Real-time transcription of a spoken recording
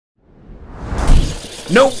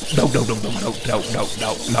No, no, no, no, no, no, no, no,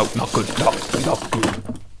 no, no, not good, not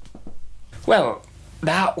good. Well,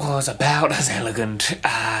 that was about as elegant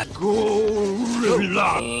as...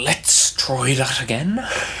 Let's try that again.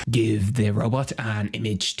 Give the robot an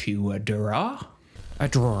image to draw. A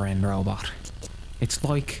drawing robot. It's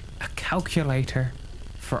like a calculator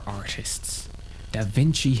for artists. Da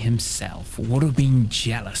Vinci himself would have been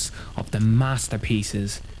jealous of the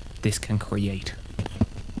masterpieces this can create.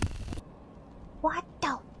 What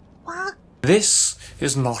the fuck? This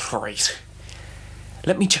is not right.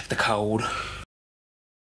 Let me check the code.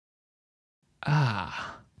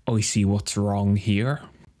 Ah, I see what's wrong here.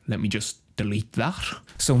 Let me just delete that.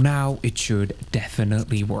 So now it should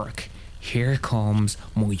definitely work. Here comes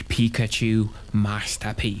my Pikachu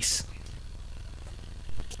masterpiece.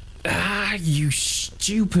 Ah, you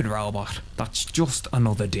stupid robot. That's just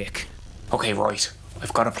another dick. Okay, right.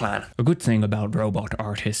 I've got a plan. A good thing about robot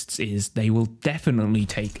artists is they will definitely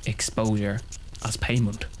take exposure as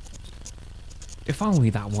payment. If only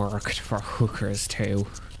that worked for hookers too.